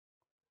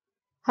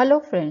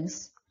Hello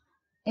friends,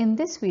 in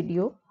this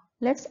video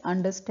let's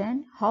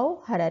understand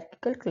how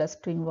hierarchical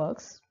clustering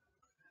works.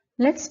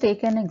 Let's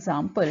take an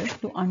example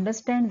to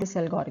understand this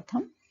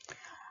algorithm.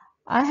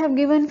 I have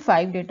given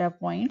 5 data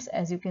points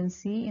as you can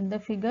see in the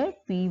figure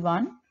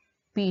P1,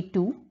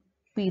 P2,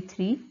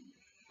 P3,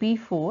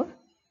 P4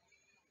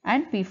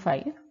 and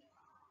P5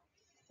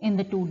 in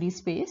the 2D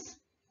space,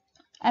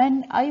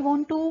 and I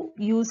want to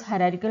use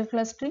hierarchical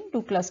clustering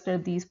to cluster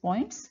these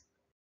points.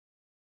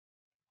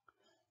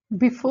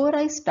 Before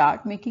I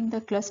start making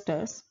the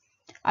clusters,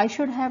 I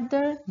should have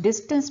the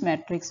distance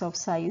matrix of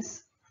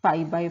size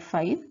 5 by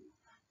 5,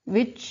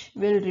 which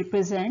will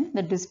represent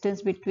the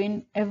distance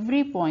between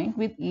every point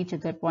with each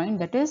other point,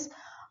 that is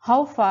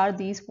how far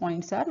these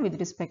points are with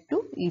respect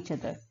to each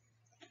other.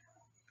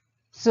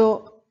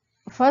 So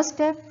first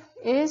step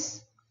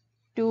is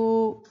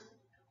to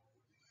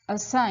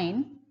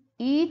assign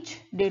each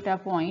data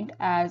point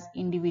as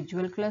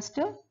individual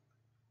cluster.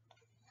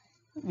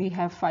 We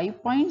have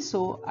 5 points,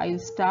 so I'll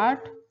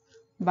start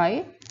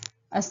by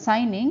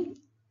assigning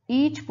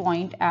each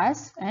point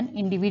as an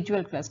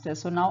individual cluster.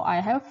 So now I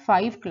have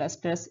 5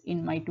 clusters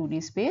in my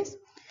 2D space.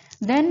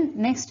 Then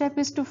next step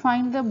is to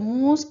find the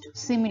most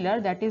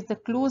similar, that is the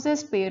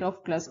closest pair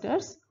of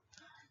clusters.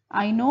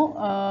 I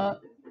know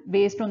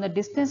based on the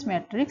distance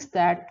matrix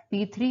that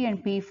P3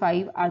 and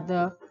P5 are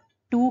the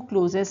two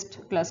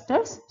closest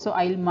clusters. So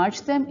I'll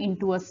merge them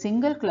into a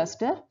single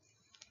cluster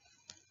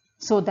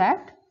so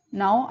that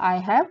now I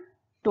have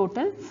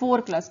total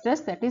 4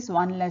 clusters, that is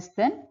 1 less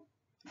than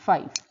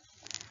 5.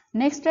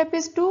 Next step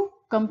is to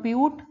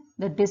compute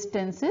the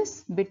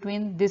distances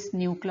between this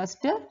new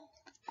cluster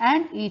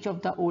and each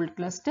of the old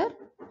cluster.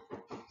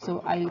 So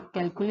I'll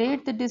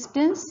calculate the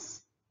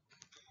distance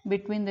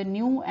between the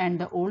new and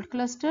the old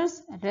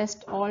clusters.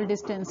 Rest all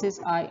distances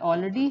I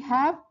already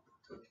have,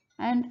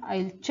 and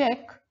I'll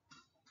check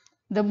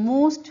the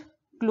most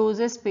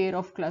closest pair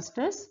of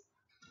clusters.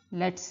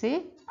 Let's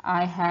say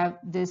I have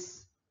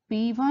this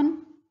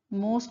P1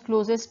 most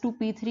closest to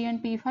P3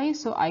 and P5,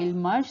 so I'll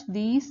merge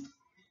these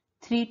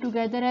 3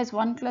 together as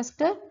one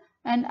cluster,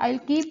 and I'll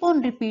keep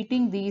on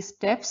repeating these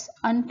steps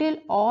until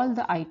all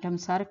the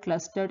items are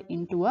clustered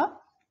into a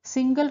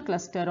single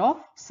cluster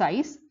of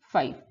size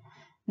 5.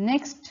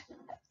 Next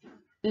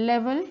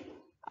level,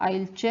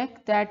 I'll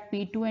check that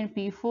P2 and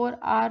P4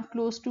 are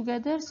close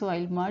together, so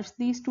I'll merge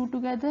these two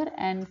together,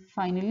 and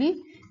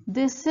finally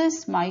this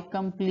is my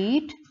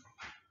complete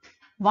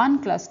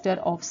one cluster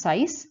of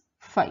size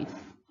 5.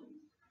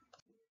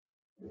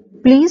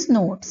 Please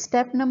note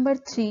step number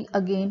 3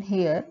 again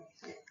here.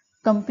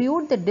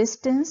 Compute the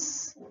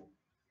distance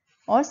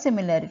or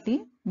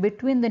similarity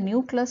between the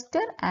new cluster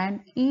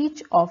and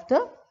each of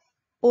the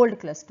old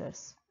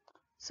clusters.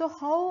 So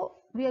how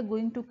we are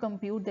going to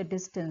compute the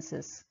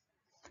distances?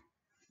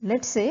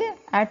 Let's say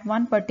at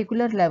one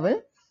particular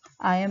level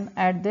I am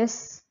at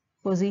this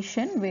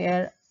position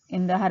where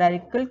in the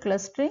hierarchical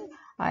clustering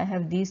I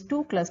have these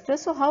two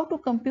clusters. So how to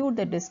compute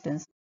the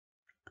distance?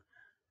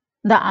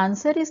 The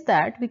answer is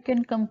that we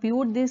can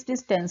compute these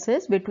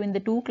distances between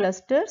the two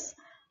clusters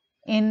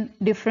in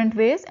different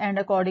ways, and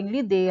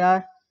accordingly they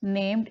are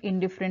named in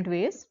different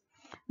ways.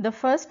 The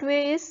first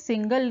way is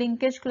single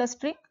linkage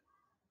clustering,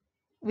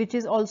 which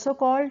is also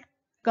called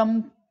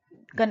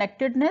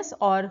connectedness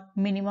or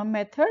minimum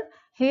method.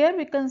 Here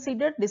we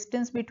consider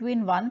distance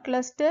between one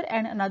cluster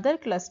and another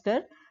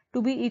cluster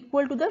to be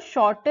equal to the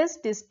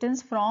shortest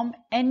distance from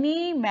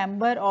any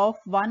member of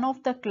one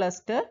of the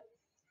cluster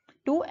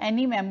to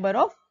any member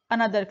of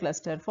another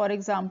cluster. For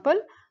example,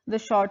 the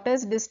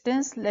shortest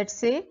distance, let's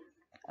say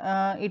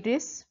it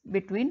is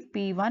between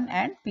P1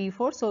 and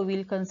P4, so we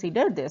will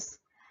consider this.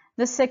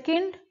 The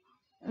second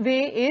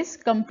way is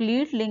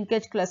complete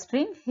linkage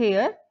clustering.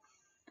 Here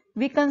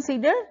we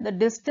consider the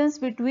distance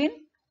between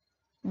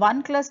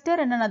one cluster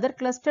and another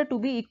cluster to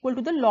be equal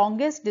to the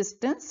longest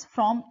distance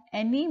from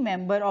any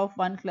member of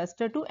one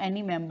cluster to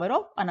any member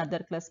of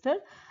another cluster,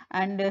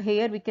 and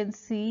here we can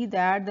see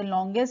that the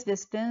longest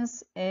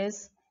distance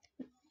is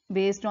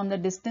based on the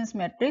distance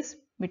matrix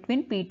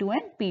between P2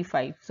 and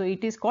P5. So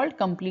it is called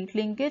complete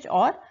linkage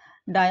or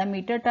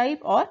diameter type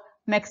or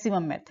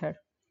maximum method.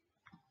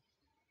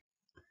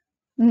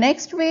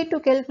 Next way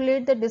to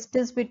calculate the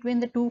distance between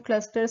the two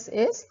clusters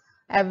is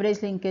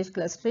average linkage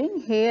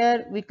clustering.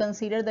 Here we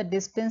consider the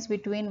distance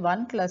between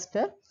one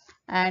cluster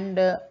and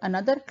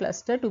another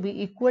cluster to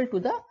be equal to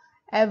the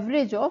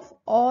average of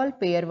all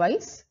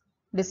pairwise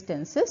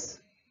distances.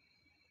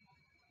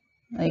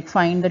 Like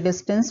find the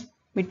distance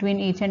between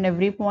each and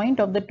every point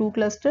of the two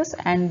clusters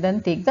and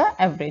then take the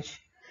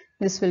average.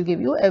 This will give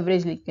you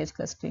average linkage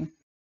clustering.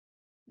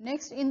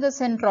 Next, in the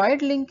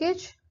centroid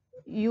linkage,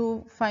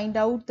 you find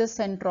out the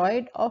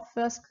centroid of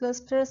first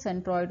cluster,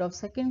 centroid of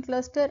second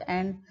cluster,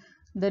 and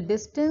the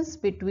distance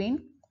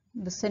between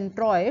the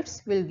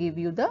centroids will give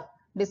you the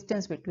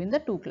distance between the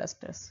two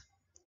clusters.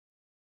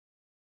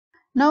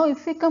 Now,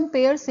 if we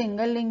compare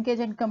single linkage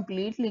and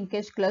complete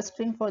linkage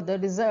clustering for the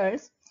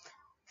results,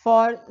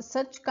 for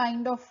such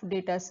kind of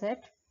data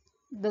set,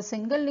 the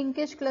single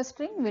linkage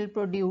clustering will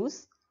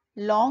produce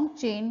long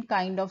chain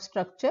kind of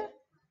structure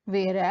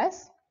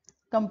whereas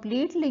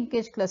complete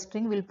linkage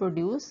clustering will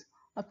produce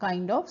a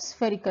kind of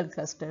spherical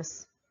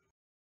clusters.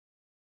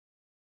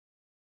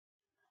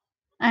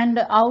 And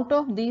out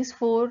of these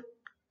four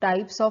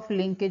types of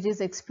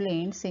linkages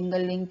explained,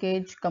 single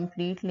linkage,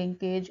 complete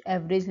linkage,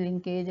 average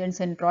linkage and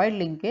centroid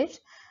linkage,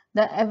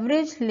 the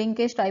average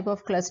linkage type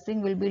of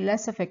clustering will be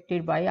less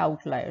affected by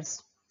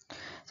outliers.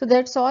 So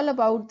that's all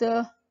about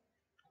the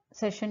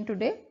session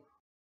today.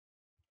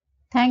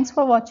 Thanks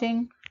for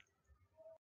watching.